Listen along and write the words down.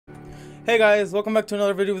Hey guys, welcome back to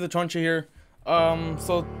another video with the Choncha here.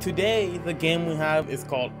 So today the game we have is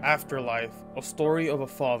called Afterlife, a story of a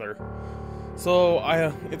father. So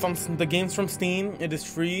it's on the game's from Steam. It is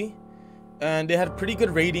free, and they had pretty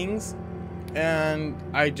good ratings, and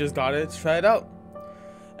I just got it to try it out.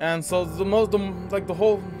 And so technically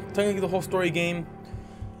the whole story game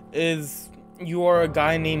is you are a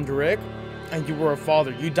guy named Rick, and you were a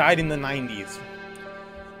father. You died in the 90s.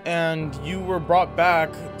 And you were brought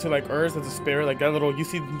back to like Earth as a spare, like that little, you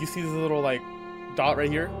see this little like dot right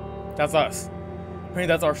here? That's us. Maybe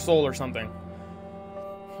that's our soul or something.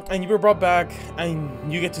 And you were brought back,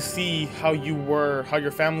 and you get to see how you were, how your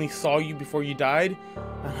family saw you before you died,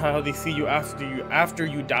 and how they see you after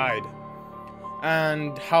you died,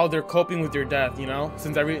 and how they're coping with your death. You know,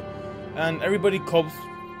 since everybody copes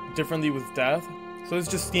differently with death, so it's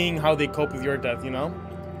just seeing how they cope with your death. You know.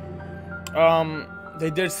 They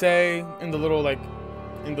did say in the little, like,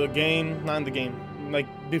 in the game, not in the game, like,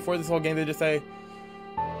 before this whole game, they just say,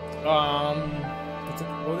 what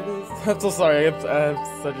it is? I'm so sorry, I have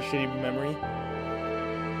such a shitty memory.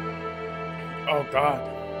 Oh, God.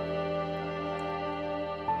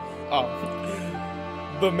 Oh.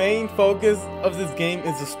 The main focus of this game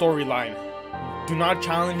is the storyline. Do not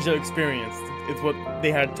challenge the experience. It's what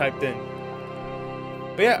they had typed in.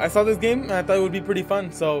 But yeah, I saw this game, and I thought it would be pretty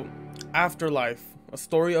fun, so, Afterlife. A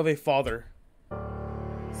story of a father.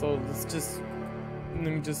 So let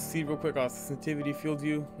me just see real quick. Sensitivity, field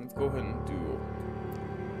view. Let's go ahead and do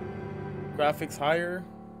graphics higher,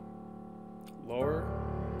 lower,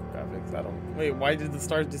 graphics. Wait. Why did the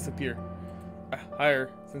stars disappear? Higher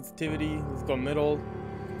sensitivity. Let's go middle,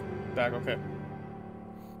 back. Okay.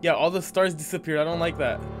 Yeah, all the stars disappeared. I don't like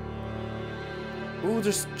that. Ooh,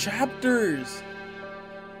 there's chapters.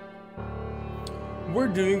 We're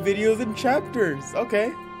doing videos in chapters.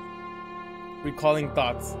 Okay. Recalling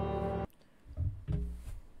thoughts.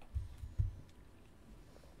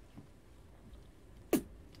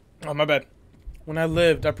 Oh, my bad. When I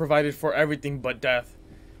lived, I provided for everything but death.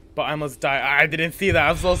 But I must die. I didn't see that.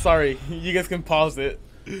 I'm so sorry. You guys can pause it.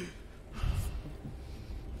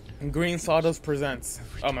 Green Sawdust presents.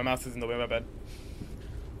 Oh, my mouse is in the way. My bad.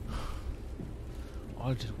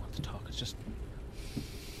 I didn't want to talk. It's just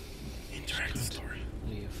interact the story.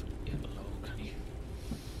 Leave it alone, can you?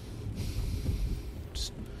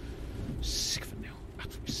 Just sick of it now.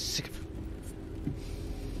 Absolutely sick of it.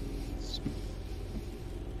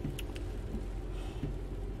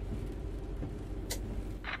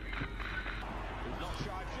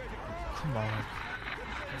 Come on.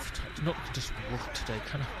 Not just work today,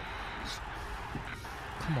 can I?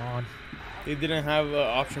 Come on. They didn't have an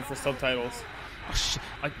option for subtitles. Oh shit!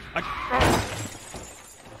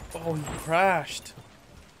 Oh, he crashed.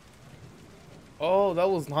 Oh, that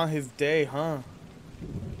was not his day, huh?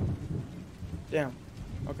 Damn.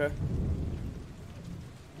 Okay.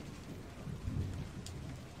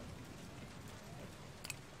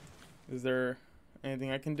 Is there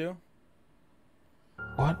anything I can do?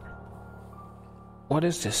 What? What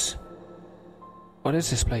is this? What is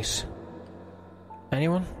this place?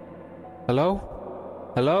 Anyone?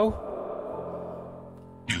 Hello? Hello?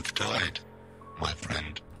 You've died, my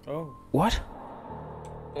friend. Oh. What?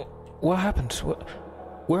 What happened?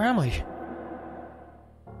 Where am I?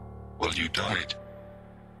 Well, you died.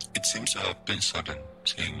 It seems to have been sudden,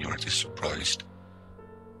 seeing you're this surprised.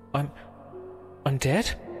 I'm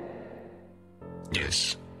dead?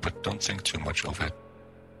 Yes, but don't think too much of it.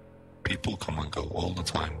 People come and go all the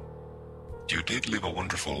time. You did live a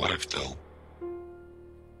wonderful life, though.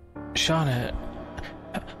 Shauna,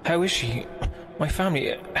 how is she? My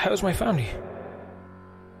family, how's my family?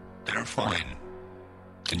 They're fine.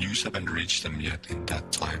 The news haven't reached them yet in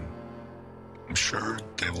that time. I'm sure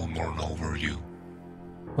they will mourn over you.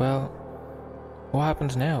 Well, what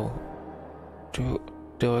happens now? Do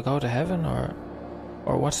I go to heaven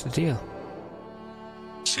or what's the deal?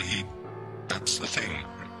 See, that's the thing,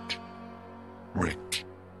 Rick. Rick.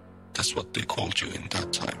 That's what they called you in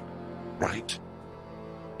that time, right?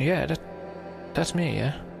 Yeah, that's me,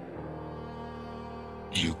 yeah.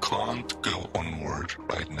 You can't go onward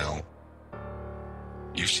right now.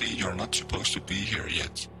 You see, you're not supposed to be here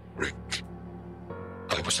yet, Rick.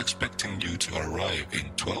 I was expecting you to arrive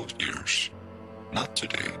in 12 years, not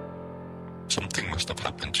today. Something must have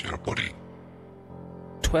happened to your body.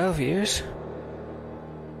 12 years?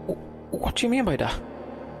 What do you mean by that?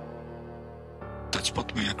 That's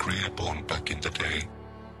what we agreed upon back in the day,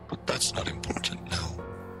 but that's not important now.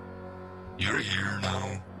 You're here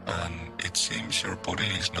now, and it seems your body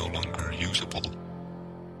is no longer usable.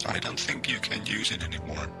 I don't think you can use it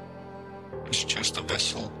anymore. It's just a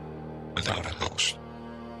vessel without a host.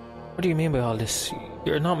 What do you mean by all this?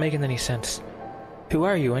 You're not making any sense. Who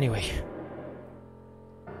are you, anyway?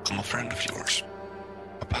 I'm a friend of yours.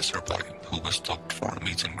 A passerby who was stopped for a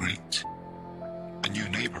meet and greet. A new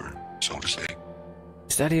neighbor, so to say.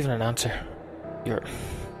 Is that even an answer? You're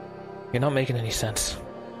not making any sense.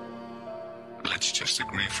 Let's just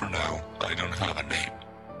agree for now I don't have a name.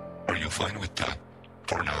 Are you fine with that?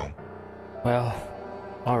 For now? Well,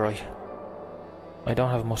 alright. I don't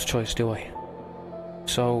have much choice, do I?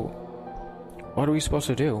 So, what are we supposed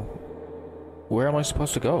to do? Where am I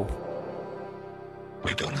supposed to go?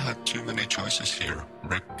 We don't have too many choices here,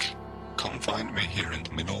 Rick. Come find me here in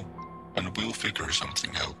the middle, and we'll figure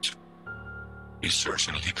something out. You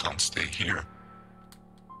certainly can't stay here.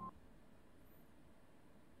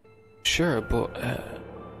 Sure, but,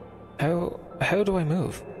 how do I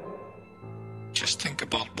move? Just think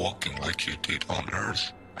about walking like you did on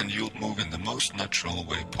Earth, and you'll move in the most natural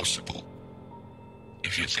way possible.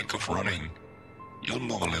 If you think of running, you'll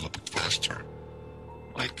move a little bit faster.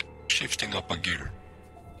 Like shifting up a gear.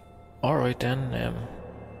 Alright then,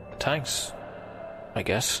 thanks, I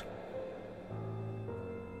guess.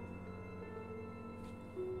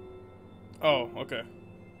 Oh, okay.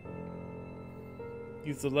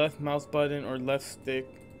 Use the left mouse button or left stick.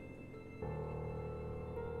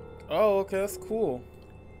 Oh, okay, that's cool.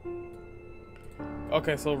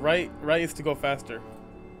 Okay, so right is to go faster.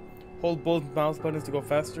 Hold both mouse buttons to go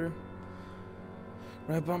faster.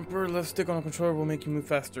 Right bumper, left stick on the controller will make you move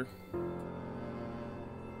faster.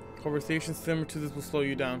 Conversations similar to this will slow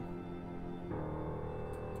you down.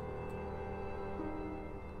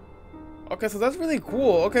 Okay, so that's really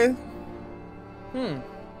cool. Okay.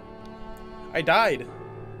 I died.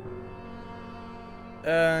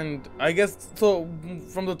 And I guess, so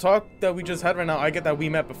from the talk that we just had right now, I get that we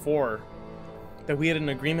met before. That we had an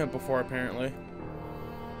agreement before, apparently.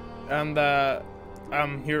 And that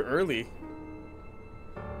I'm here early.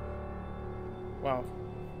 Wow.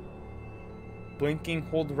 Blinking,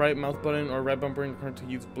 hold the right mouse button or right bumper in front to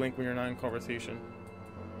use blink when you're not in conversation.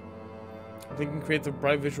 Blinking creates a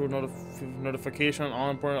bright visual notification on all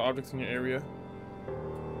important objects in your area.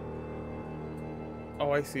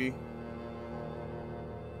 Oh, I see.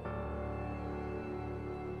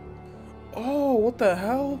 Oh, what the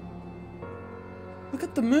hell? Look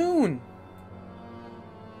at the moon!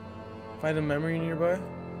 Find a memory nearby.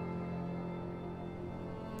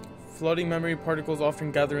 Floating memory particles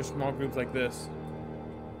often gather in small groups like this.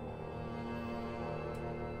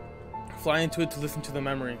 Fly into it to listen to the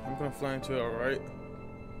memory. I'm gonna fly into it, alright?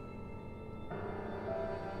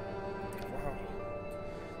 Wow.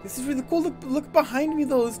 This is really cool. Look behind me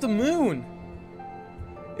though, it's the moon!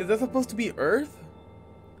 Is that supposed to be Earth?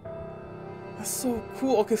 That's so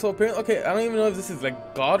cool. Okay, so apparently, okay, I don't even know if this is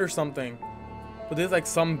like God or something. But there's like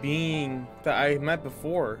some being that I met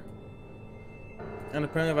before. And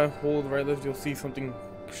apparently if I hold right left, you'll see something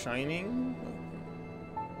shining.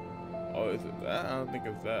 Oh, is it that? I don't think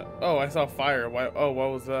it's that. Oh, I saw fire. Why? Oh,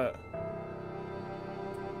 what was that?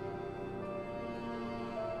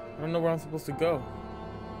 I don't know where I'm supposed to go.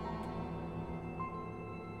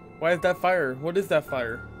 Why is that fire? What is that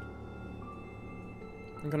fire?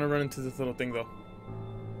 I'm gonna run into this little thing though.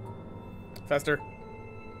 Faster.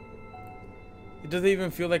 It doesn't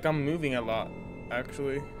even feel like I'm moving a lot,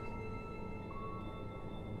 actually.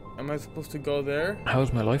 Am I supposed to go there?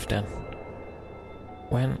 How's my life then?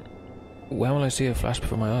 When will I see it flash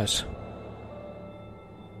before my eyes?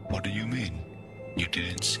 What do you mean? You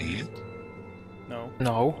didn't see it? No.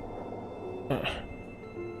 No.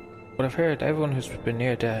 But I've heard everyone who's been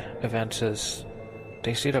near the event says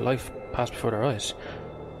they see their life pass before their eyes.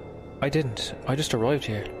 I didn't. I just arrived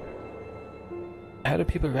here. How did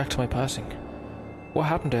people react to my passing? What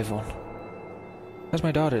happened to everyone? How's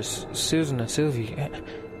my daughters, Susan and Sylvie?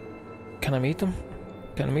 Can I meet them?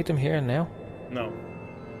 Can I meet them here and now? No.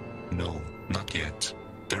 No, not yet.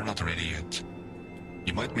 They're not ready yet.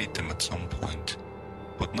 You might meet them at some point,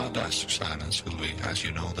 but not as Susanne and Sylvie as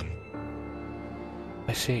you know them.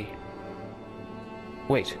 I see.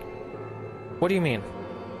 Wait. What do you mean?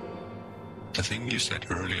 The thing you said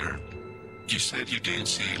earlier. You said you didn't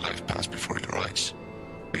see life pass before your eyes.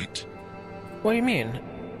 Wait. What do you mean?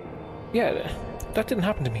 Yeah, that didn't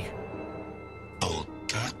happen to me. Oh,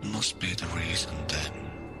 that must be the reason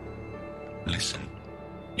then. Listen,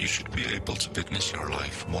 you should be able to witness your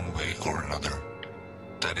life one way or another.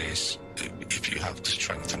 That is, if you have the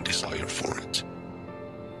strength and desire for it.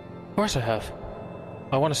 Of course I have.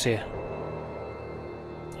 I want to see it.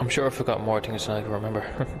 I'm sure I've forgotten more things than I can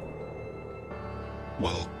remember.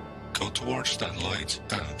 Well, go towards that light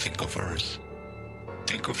and think of Earth.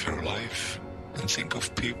 Think of your life and think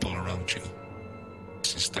of people around you.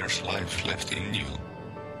 Since there's life left in you,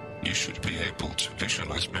 you should be able to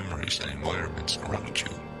visualize memories and environments around you.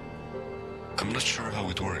 I'm not sure how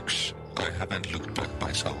it works. I haven't looked back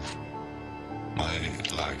myself. My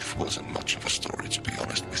life wasn't much of a story, to be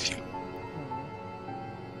honest with you.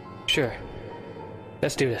 Sure.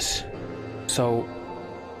 Let's do this. So,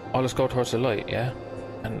 I'll just go towards the light, yeah?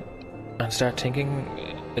 And start thinking,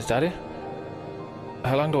 is that it?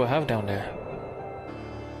 How long do I have down there?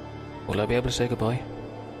 Will I be able to say goodbye?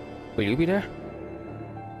 Will you be there?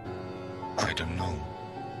 I don't know.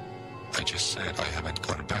 I just said I haven't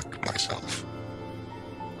gone back myself.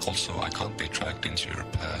 Also, I can't be dragged into your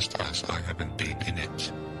past as I haven't been in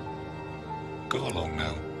it. Go along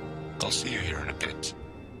now. I'll see you here in a bit.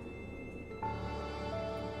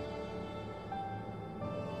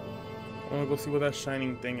 I wanna go see what that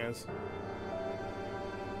shining thing is.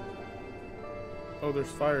 Oh, there's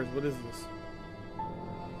fires. What is this?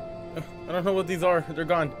 I don't know what these are. They're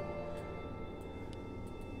gone.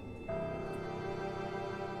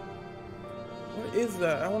 What is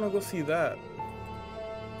that? I wanna go see that.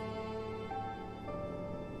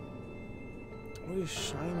 What is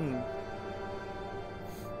shining?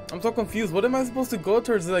 I'm so confused. What am I supposed to go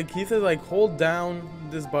towards? Like, he said, like, hold down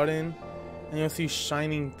this button and you'll see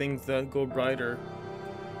shining things that go brighter.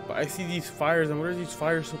 But I see these fires, and what are these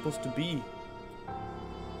fires supposed to be?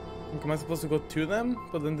 Like, am I supposed to go to them?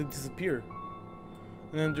 But then they disappear.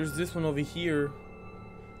 And then there's this one over here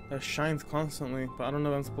that shines constantly, but I don't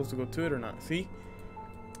know if I'm supposed to go to it or not. See?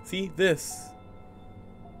 See? This.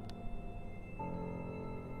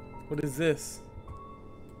 What is this?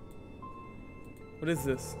 What is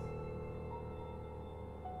this?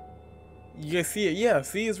 You guys see it? Yeah,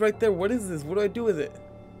 see, it's right there. What is this? What do I do with it?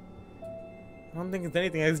 I don't think it's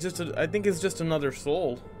anything. It's just I think it's just another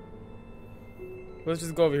soul. Let's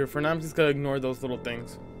just go over here. For now, I'm just gonna ignore those little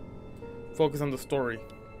things. Focus on the story.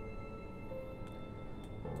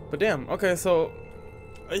 But damn, okay, so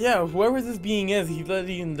yeah, whoever this being is,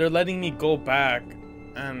 they're letting me go back,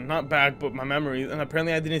 and not back, but my memories. And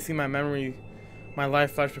apparently, I didn't see my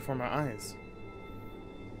life flash before my eyes.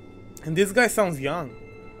 And this guy sounds young.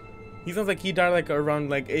 He sounds like he died like around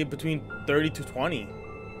like between 30 to 20.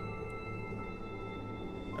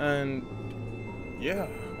 And yeah,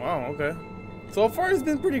 wow, okay. So far it's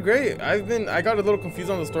been pretty great. I got a little confused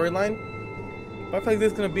on the storyline, but I feel like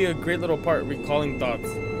this is gonna be a great little part, recalling thoughts.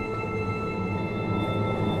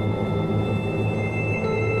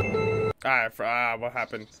 What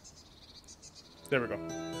happened? There we go.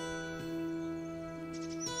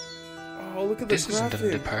 Oh, look at this graphic. This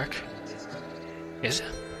isn't the park, is it?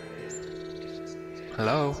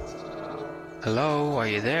 Hello? Hello, are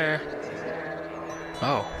you there?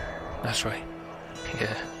 Oh, that's right.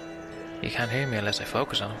 Yeah, you can't hear me unless I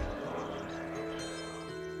focus on him.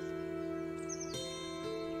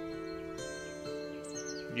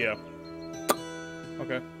 Yeah.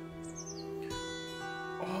 Okay.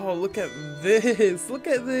 Oh, look at this! Look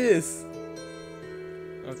at this!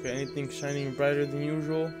 Okay, anything shining brighter than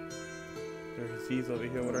usual? There's these over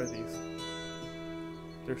here. What are these?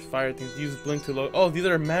 There's fire things. Use blink to load. Oh, these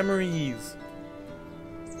are memories!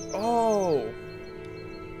 Oh!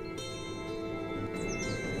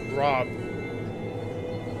 Rob.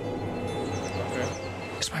 Okay.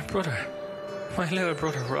 It's my brother. My little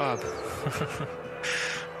brother, Rob.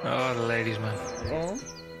 Oh, the ladies, man. Oh?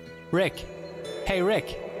 Rick. Hey,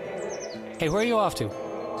 Rick. Hey, where are you off to?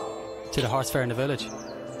 To the horse fair in the village?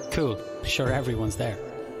 Cool. Sure everyone's there.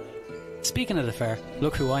 Speaking of the fair,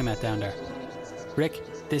 look who I met down there. Rick,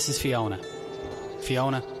 this is Fiona.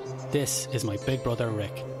 Fiona, this is my big brother,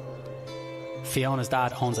 Rick. Fiona's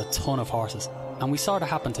dad owns a ton of horses, and we sort of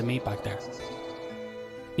happened to meet back there.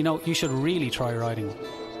 You know, you should really try riding one.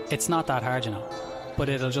 It's not that hard, you know, but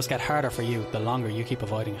it'll just get harder for you the longer you keep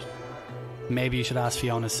avoiding it. Maybe you should ask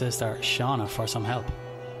Fiona's sister, Shauna, for some help.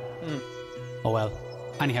 Oh well.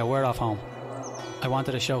 Anyhow, we're off home. I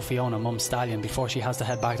wanted to show Fiona Mum's stallion before she has to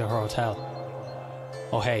head back to her hotel.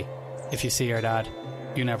 Oh hey, if you see your dad,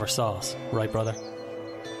 you never saw us, right brother?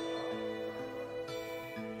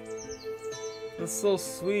 That's so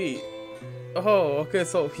sweet. Oh, okay,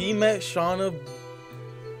 so he met Shauna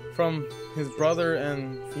from his brother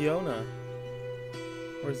and Fiona.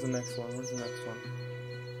 Where's the next one? Where's the next one?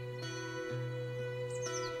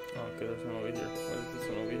 Oh, okay, there's one over here. What is this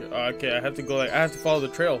one over here? Oh, okay, I have to go, like, I have to follow the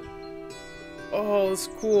trail. Oh, that's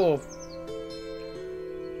cool.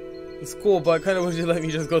 It's cool, but I kind of wish you let me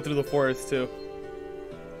just go through the forest, too.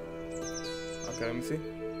 Okay, let me see.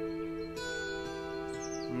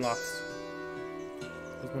 I'm lost.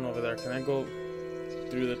 There's one over there. Can I go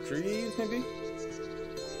through the trees, maybe?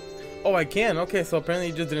 Oh, I can? Okay, so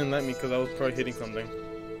apparently he just didn't let me because I was probably hitting something.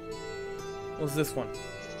 What's this one?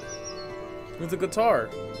 It's a guitar.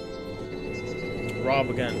 Rob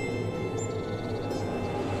again.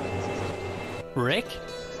 Rick?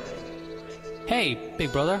 Hey,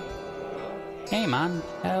 big brother. Hey, man.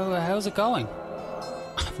 How's it going?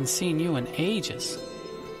 I haven't seen you in ages.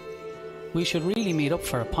 We should really meet up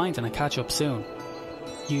for a pint and a catch-up soon.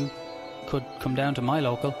 You could come down to my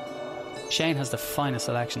local. Shane has the finest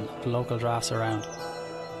selection of local drafts around.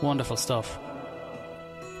 Wonderful stuff.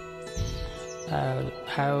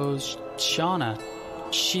 How's Shauna?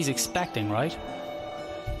 She's expecting, right?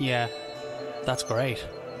 Yeah, that's great.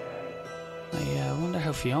 I wonder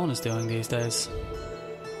how Fiona's doing these days.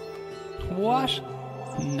 What?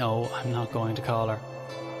 No, I'm not going to call her.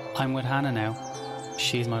 I'm with Hannah now.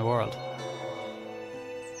 She's my world.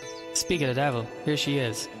 Speak of the devil, here she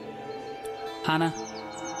is. Hannah,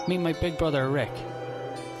 meet my big brother Rick.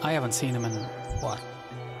 I haven't seen him in, what,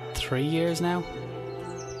 3 years now?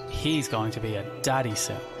 He's going to be a daddy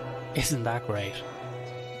soon. Isn't that great?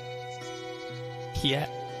 Yeah,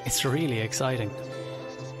 it's really exciting.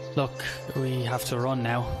 Look, we have to run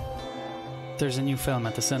now. There's a new film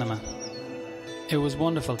at the cinema. It was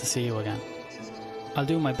wonderful to see you again. I'll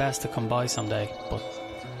do my best to come by someday, but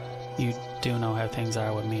you do know how things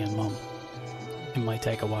are with me and Mum. It might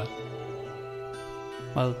take a while.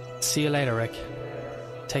 Well, see you later, Rick.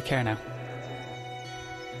 Take care now.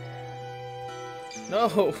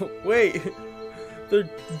 No, wait. They're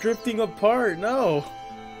drifting apart. No.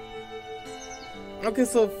 Okay,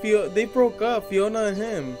 so they broke up, Fiona and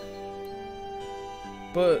him.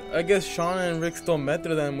 But I guess Shauna and Rick still met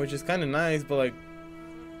through them, which is kind of nice, but like...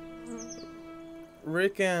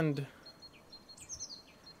 Rick and...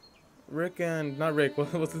 Not Rick,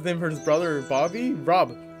 what's his name for his brother? Bobby?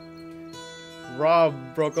 Rob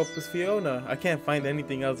broke up with Fiona. I can't find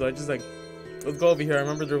anything else, so I just like... Let's go over here. I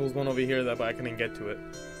remember there was one over here but I couldn't get to it.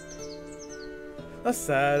 That's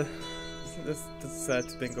sad. That's sad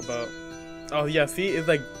to think about. Oh yeah, see? It's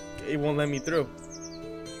like, it won't let me through.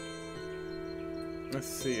 Let's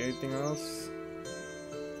see, anything else?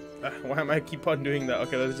 Why am I keep on doing that?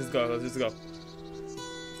 Okay, let's just go.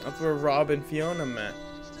 That's where Rob and Fiona met.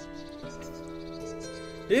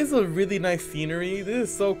 This is a really nice scenery. This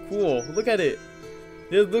is so cool. Look at it.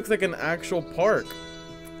 This looks like an actual park.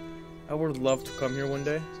 I would love to come here one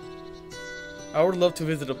day. I would love to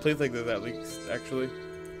visit a place like this at least, actually.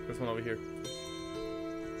 This one over here.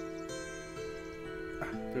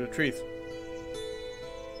 Through the trees.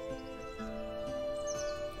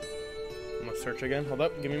 I'm gonna search again. Hold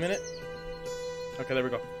up, give me a minute. Okay, there we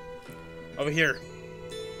go. Over here.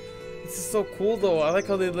 This is so cool though. I like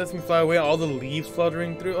how they let me fly away. All the leaves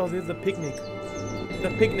fluttering through. Oh, there's a picnic. The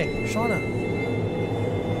picnic. Shauna.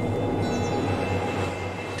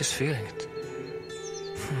 This feeling.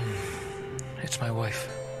 It's my wife,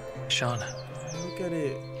 Shauna. Look at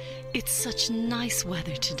it. It's such nice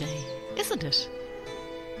weather today, isn't it?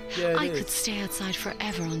 Yeah, I could stay outside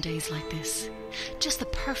forever on days like this. Just the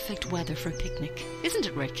perfect weather for a picnic, isn't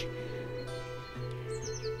it, Rick?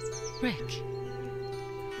 Rick,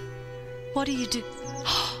 what do you do?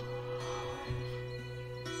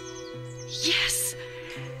 Yes!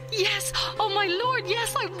 Yes! Oh my lord,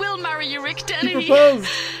 yes, I will marry you, Rick Denny! He proposed!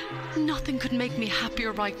 Nothing could make me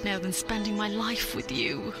happier right now than spending my life with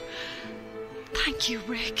you. Thank you,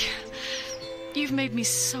 Rick. You've made me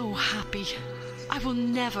so happy. I will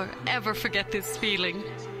never, ever forget this feeling.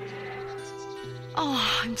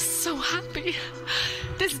 Oh, I'm so happy.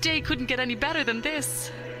 This day couldn't get any better than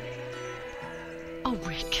this. Oh,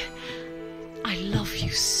 Rick, I love you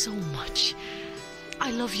so much.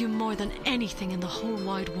 I love you more than anything in the whole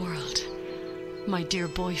wide world. My dear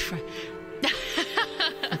boyfriend.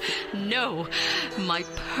 No, my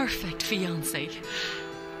perfect fiancé.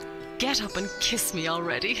 Get up and kiss me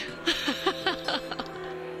already.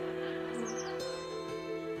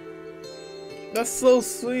 That's so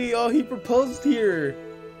sweet. Oh, he proposed here.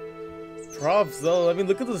 Props though. I mean,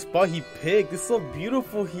 look at the spot he picked. It's so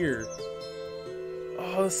beautiful here.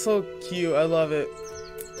 Oh, it's so cute. I love it.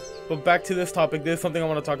 But back to this topic. There's something I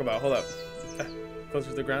want to talk about. Hold up.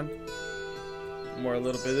 Closer to the ground. More a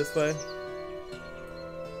little bit this way.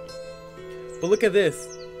 But look at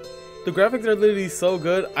this. The graphics are literally so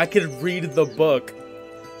good. I could read the book.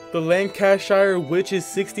 The Lancashire Witches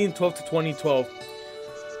 1612 to 2012.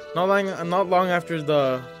 Not long after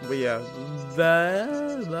the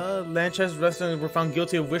Lancashire residents were found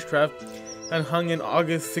guilty of witchcraft and hung in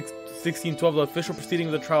August 1612. The official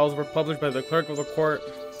proceedings of the trials were published by the clerk of the court,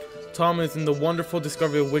 Thomas, in the wonderful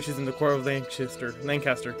discovery of witches in the court of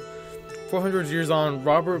Lancaster. 400 years on,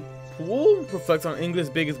 Robert pool reflects on England's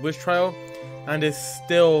biggest witch trial, and is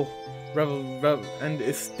still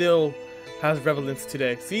has relevance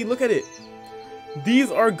today. See, look at it.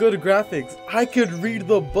 These are good graphics. I could read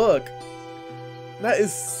the book. That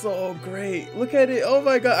is so great. Look at it. Oh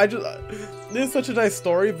my god. This is such a nice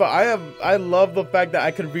story, but I love the fact that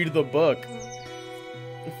I could read the book.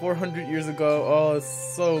 400 years ago. Oh,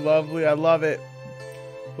 it's so lovely. I love it.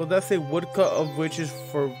 Will that say woodcut of witches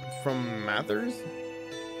from Mathers?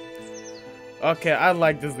 Okay, I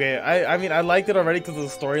like this game. I mean, I liked it already because of the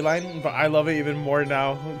storyline, but I love it even more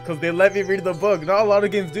now because they let me read the book. Not a lot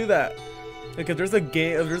of games do that. Like, if there's a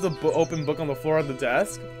open book on the floor on the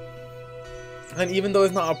desk, and even though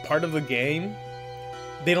it's not a part of the game,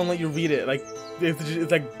 they don't let you read it. Like,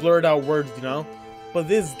 it's like blurred out words, you know? But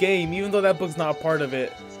this game, even though that book's not a part of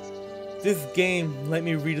it, this game let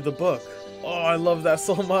me read the book. Oh, I love that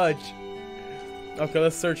so much. Okay,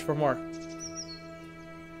 let's search for more.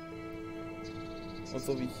 What's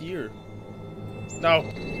over here? No!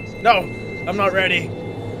 No! I'm not ready!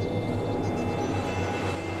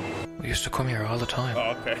 We used to come here all the time.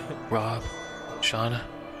 Oh, okay. Rob, Shauna.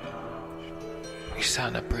 We sat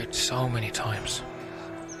on a bridge so many times.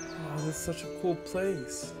 Oh, this is such a cool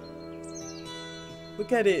place.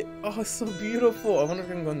 Look at it. Oh, it's so beautiful. I wonder if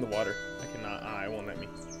I can go in the water. I cannot. Ah, it won't let me.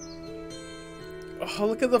 Oh,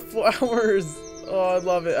 look at the flowers. Oh, I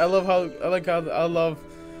love it. I love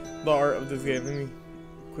the art of this game. Let me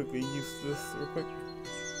quickly use this real quick.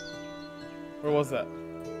 Where was that?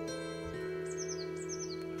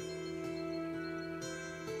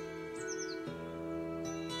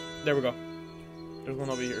 There we go. There's one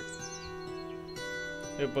over here.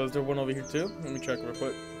 Yeah, but is there one over here too? Let me check real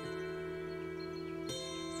quick.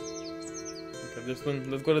 Okay, this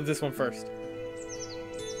one. Let's go to this one first.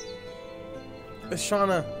 It's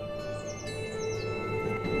Shauna.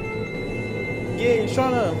 Yay,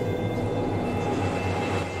 Shauna!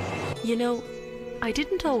 You know, I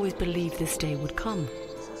didn't always believe this day would come.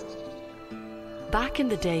 Back in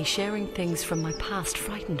the day, sharing things from my past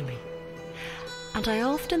frightened me. And I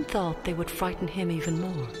often thought they would frighten him even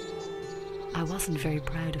more. I wasn't very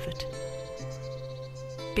proud of it.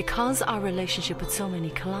 Because our relationship had so many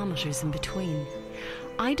kilometers in between,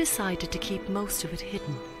 I decided to keep most of it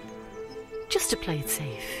hidden. Just to play it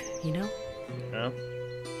safe, you know? Yeah.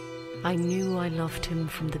 I knew I loved him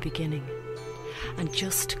from the beginning, and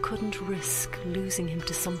just couldn't risk losing him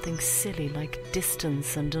to something silly like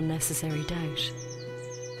distance and unnecessary doubt.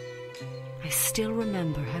 I still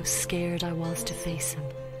remember how scared I was to face him,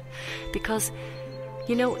 because,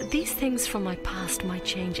 you know, these things from my past might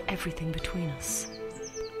change everything between us.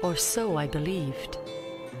 Or so I believed.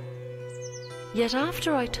 Yet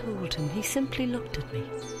after I told him, he simply looked at me,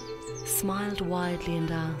 smiled widely and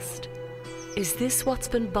asked, "Is this what's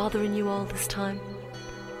been bothering you all this time?"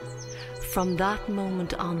 From that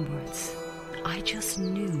moment onwards, I just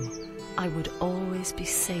knew I would always be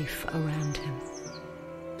safe around him.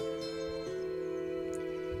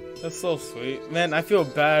 That's so sweet. Man, I feel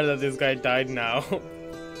bad that this guy died now.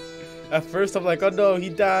 At first I'm like, oh no, he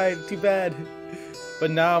died, too bad.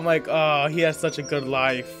 But now I'm like, oh, he has such a good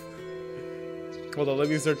life. Hold on, let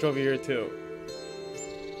me search over here too.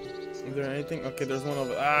 Is there anything? Okay, there's one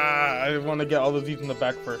over. Ah, I want to get all of these in the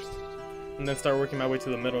back first. And then start working my way to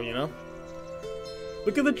the middle, you know?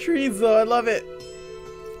 Look at the trees though, I love it.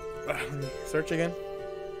 Let me search again.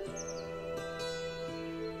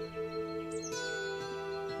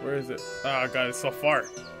 Where is it? Oh god, it's so far.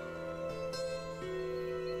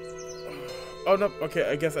 Oh no, okay,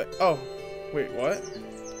 I guess oh, wait, what?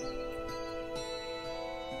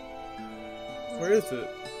 Where is it?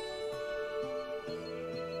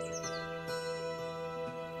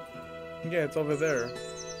 Yeah, it's over there.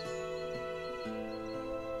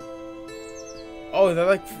 Oh, is that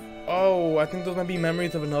like... Oh, I think those might be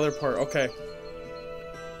memories of another part. Okay.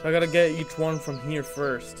 So I gotta get each one from here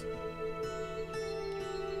first.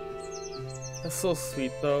 That's so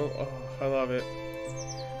sweet, though. Oh, I love it.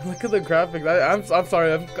 Look at the graphics. I'm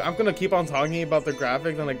sorry. I'm gonna keep on talking about the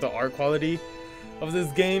graphics and like the art quality of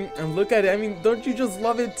this game. And look at it. I mean, don't you just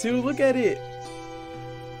love it too? Look at it.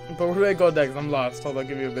 But where do I go next? I'm lost. Hold on,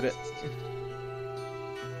 give me a minute.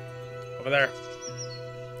 Over there.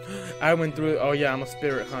 I went through. Oh yeah, I'm a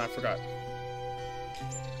spirit, huh? I forgot.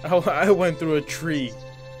 I went through a tree.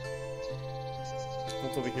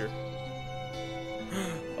 What's over here?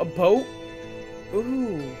 A boat?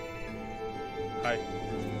 Ooh. Hi.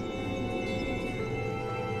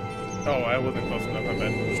 Oh, I wasn't close enough. I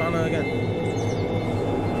bet. Shauna again.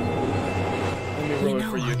 Let me roll it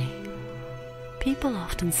for you. Honey, people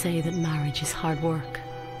often say that marriage is hard work.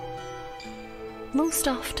 Most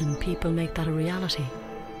often, people make that a reality.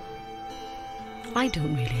 I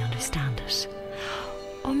don't really understand it.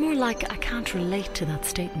 Or more like I can't relate to that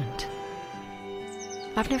statement.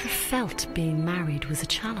 I've never felt being married was a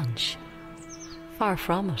challenge. Far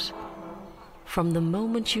from it. From the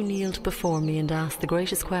moment you kneeled before me and asked the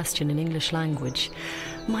greatest question in English language,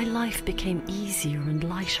 my life became easier and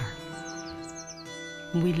lighter.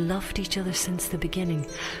 We loved each other since the beginning,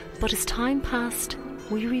 but as time passed,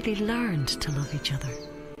 we really learned to love each other.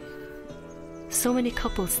 So many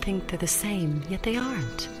couples think they're the same, yet they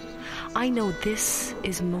aren't. I know this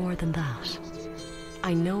is more than that.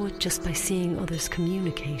 I know it just by seeing others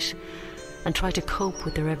communicate and try to cope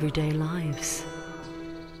with their everyday lives.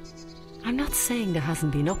 I'm not saying there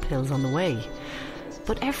hasn't been uphills on the way,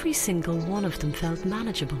 but every single one of them felt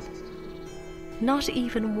manageable. Not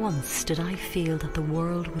even once did I feel that the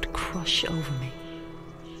world would crush over me.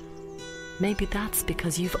 Maybe that's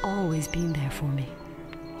because you've always been there for me.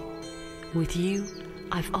 With you,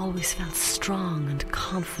 I've always felt strong and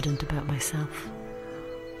confident about myself.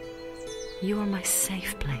 You are my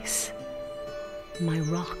safe place, my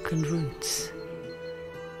rock and roots.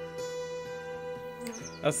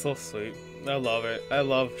 That's so sweet. I love it. I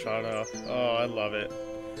love Shauna. Oh, I love it.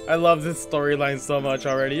 I love this storyline so much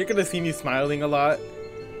already. You're gonna see me smiling a lot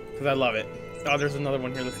because I love it. Oh, there's another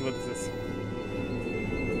one here. Let's see what this is.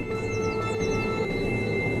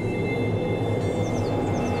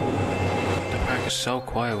 The park is so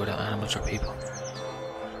quiet without animals or people.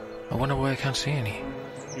 I wonder why I can't see any.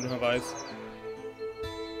 You don't have eyes.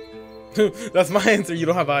 That's my answer. You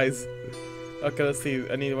don't have eyes. Okay, let's see.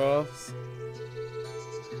 Anywhere else?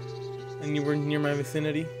 Anywhere near my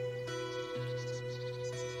vicinity?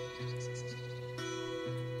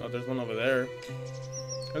 Oh, there's one over there.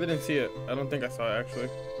 I didn't see it. I don't think I saw it actually.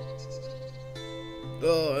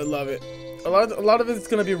 Oh, I love it. A lot of it's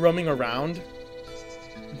gonna be roaming around.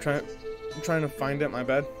 I'm trying to find it. My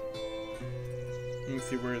bad. Let me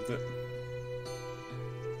see, where is it?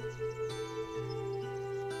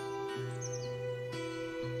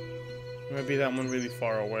 It might be that one really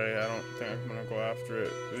far away. I don't think I'm gonna go after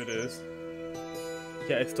it. It is.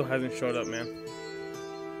 Yeah, it still hasn't showed up, man.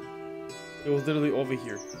 It was literally over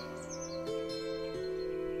here.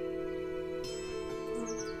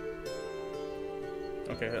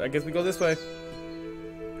 Okay, I guess we go this way.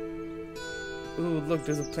 Ooh, look,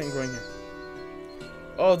 there's a plant growing here.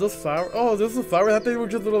 Oh, those flowers. Oh, those are flowers. I thought they were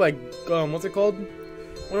just little, like, what's it called?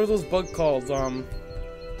 What are those bugs called?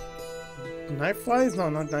 Night flies? No,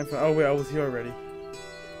 not night flies. Oh, wait, I was here already.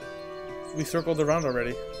 We circled around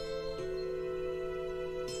already.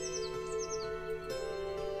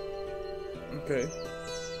 Okay.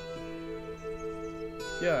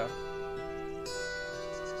 Yeah.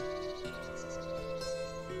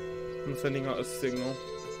 I'm sending out a signal.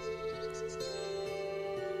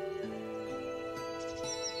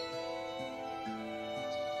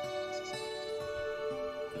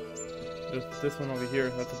 There's this one over here.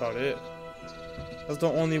 That's about it. That's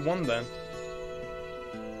the only one then.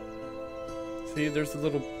 See, there's a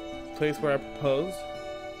little place where I proposed.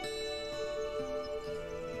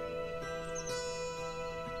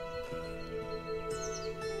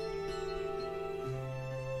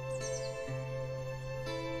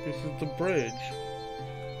 This is the bridge.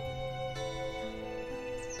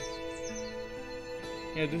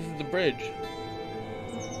 Yeah, this is the bridge.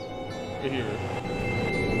 Right here.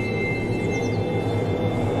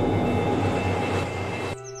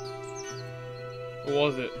 What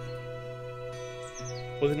was it?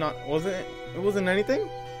 Was it not? Wasn't it? It wasn't anything?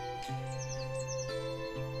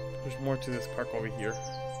 There's more to this park over here.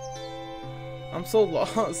 I'm so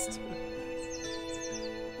lost.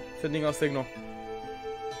 Sending out signal.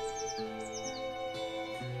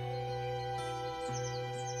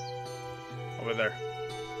 Over there.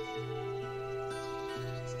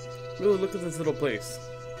 Ooh, look at this little place.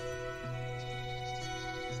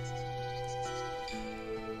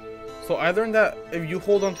 So I learned that if you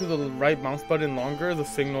hold onto the right mouse button longer, the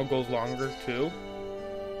signal goes longer too.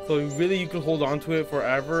 So really you could hold onto it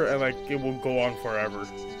forever and like it will go on forever.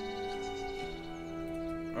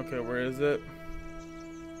 Okay, where is it?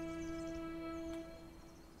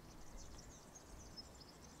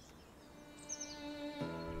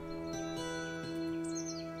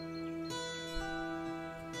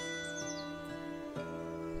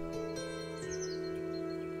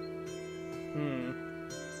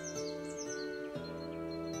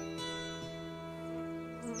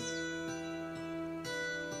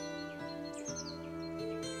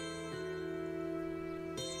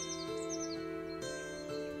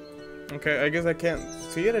 Okay, I guess I can't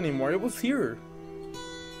see it anymore. It was here.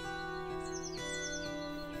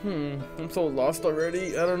 I'm so lost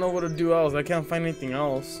already. I don't know what to do else. I can't find anything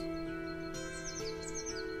else.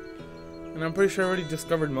 And I'm pretty sure I already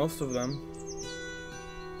discovered most of them.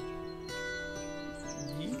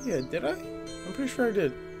 Yeah, did I? I'm pretty sure I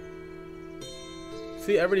did.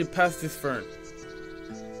 See, I already passed this fern.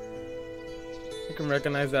 I can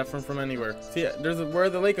recognize that fern from anywhere. See, we're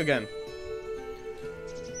at the lake again.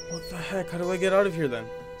 What the heck? How do I get out of here then?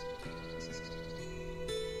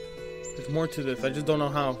 There's more to this. I just don't know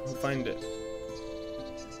how to find it.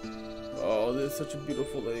 Oh, this is such a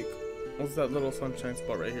beautiful lake. What's that little sunshine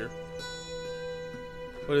spot right here?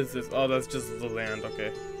 What is this? Oh, that's just the land.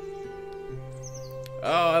 Okay.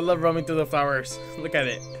 Oh, I love roaming through the flowers. Look at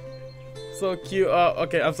it. So cute.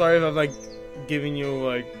 Okay, I'm sorry if I'm like giving you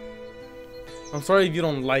like... I'm sorry if you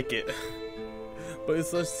don't like it. But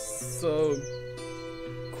it's just so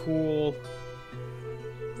cool.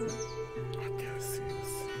 Okay, let's see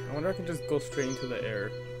this. I wonder if I can just go straight into the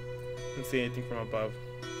air and see anything from above.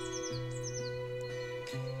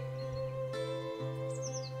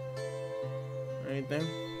 Anything?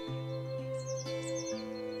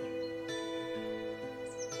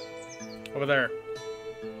 Over there.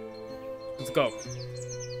 Let's go.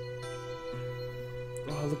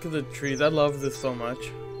 Oh, look at the trees. I love this so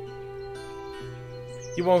much.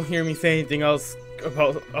 You won't hear me say anything else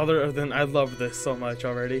about other than I love this so much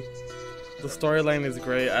already. The storyline is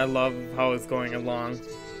great. I love how it's going along.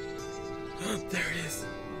 There it is.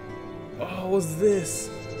 Oh, what's this?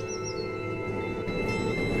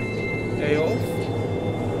 Eyolf?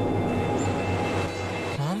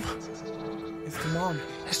 Mom? It's the mom.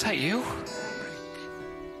 Is that you?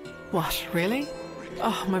 What, really?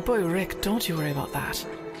 Oh, my boy Rick, don't you worry about that.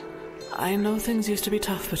 I know things used to be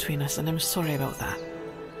tough between us, and I'm sorry about that.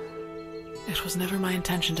 It was never my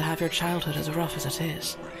intention to have your childhood as rough as it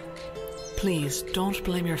is. Please, don't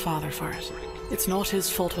blame your father for it. It's not his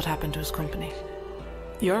fault what happened to his company.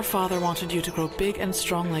 Your father wanted you to grow big and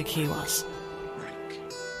strong like he was.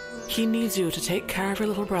 He needs you to take care of your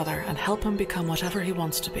little brother and help him become whatever he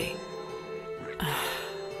wants to be.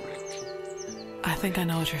 I think I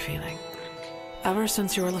know what you're feeling. Ever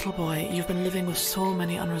since you were a little boy, you've been living with so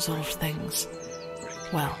many unresolved things.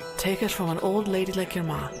 Well, take it from an old lady like your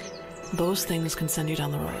ma. Those things can send you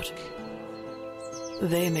down the road.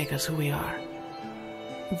 They make us who we are.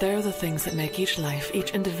 They're the things that make each life,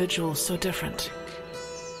 each individual so different.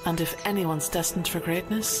 And if anyone's destined for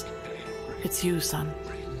greatness, it's you, son.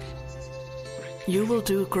 You will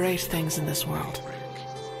do great things in this world.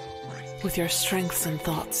 With your strengths and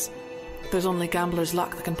thoughts, there's only gambler's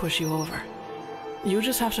luck that can push you over. You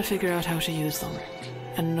just have to figure out how to use them,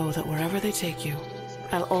 and know that wherever they take you,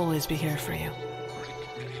 I'll always be here for you.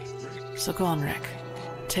 So go on, Rick.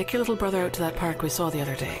 Take your little brother out to that park we saw the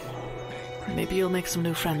other day. Maybe you'll make some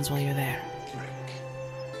new friends while you're there.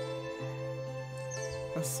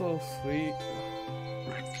 That's so sweet.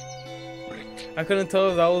 I couldn't tell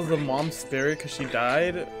if that was the mom's spirit because she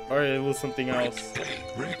died, or it was something else.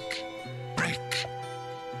 Rick.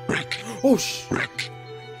 Oh, shh!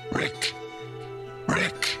 Rick.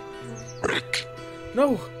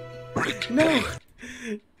 No! No!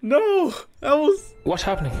 No! That was... What's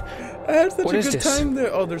happening? I had such What a is good this? time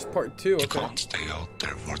there. Oh, there's part 2. You Okay. can't stay out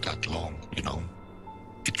there for that long, you know?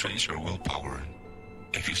 It drains your willpower.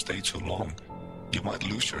 If you stay too long, you might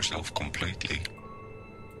lose yourself completely.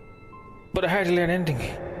 But I hardly learned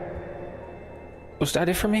anything. Was that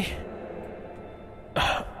it for me?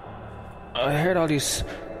 I heard all these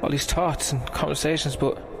thoughts and conversations,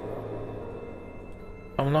 but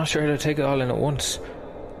I'm not sure how to take it all in at once.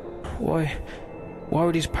 Why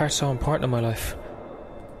were these parts so important in my life?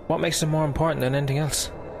 What makes them more important than anything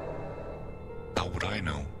else? How would I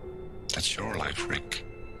know? That's your life, Rick.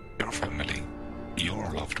 Your family. Your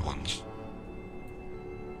loved ones.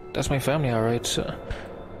 That's my family, alright,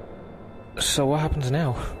 so what happens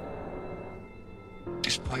now?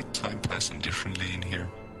 Despite time passing differently in here,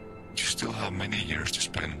 you still have many years to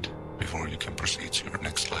spend before you can proceed to your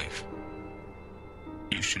next life.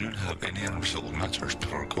 You shouldn't have any unresolved matters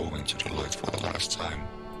before going to the light for the last time.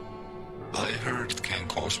 I heard it can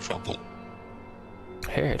cause trouble.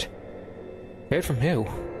 Heard? Heard from who?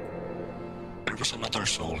 There was another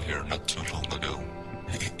soul here not too long ago.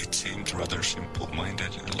 It seemed rather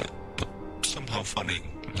simple-minded, but somehow funny,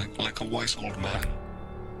 like a wise old man.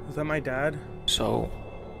 Was that my dad? So,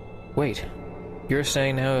 wait. You're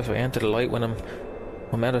saying now if I enter the light when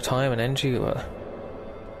I'm out of time and energy, well,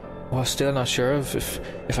 still not sure if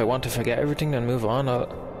I want to forget everything and move on,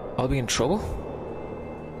 I'll be in trouble?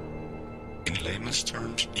 In layman's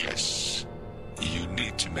terms, yes. You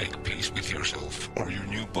need to make peace with yourself, or your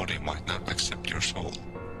new body might not accept your soul.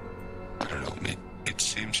 I don't know, it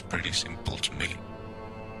seems pretty simple to me.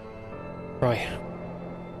 Right.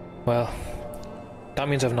 Well, that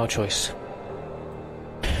means I've no choice.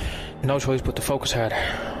 No choice but to focus harder.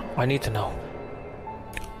 I need to know.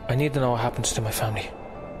 I need to know what happens to my family.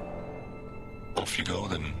 Off you go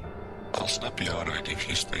then. I'll snap you out of it if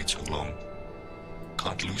you stay too long.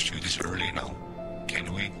 Can't lose you this early now,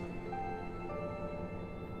 can we?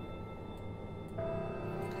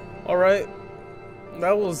 Alright.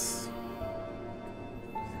 That was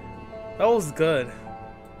good.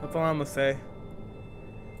 That's all I'm gonna say.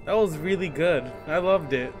 That was really good. I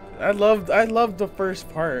loved it. I loved the first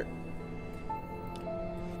part.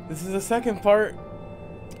 This is the second part,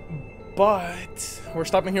 but we're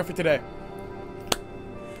stopping here for today.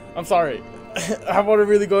 I'm sorry. I want to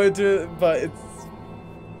really go into it, but it's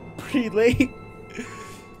pretty late.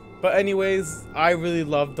 But anyways, I really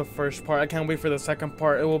loved the first part. I can't wait for the second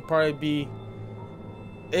part. It will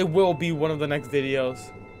be one of the next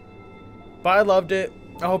videos. But I loved it.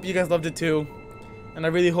 I hope you guys loved it too. And I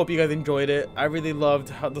really hope you guys enjoyed it. I really loved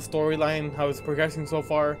how the storyline, how it's progressing so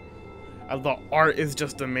far. The art is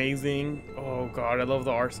just amazing. Oh god, I love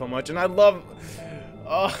the art so much. And I love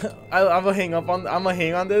I'm gonna hang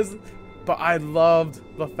on this, but I loved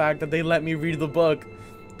the fact that they let me read the book.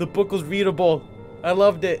 The book was readable. I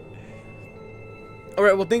loved it.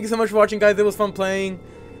 Alright, well, thank you so much for watching, guys. It was fun playing.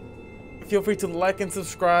 Feel free to like and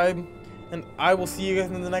subscribe. And I will see you guys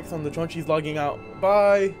in the next one. The Chonchi's logging out.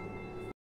 Bye.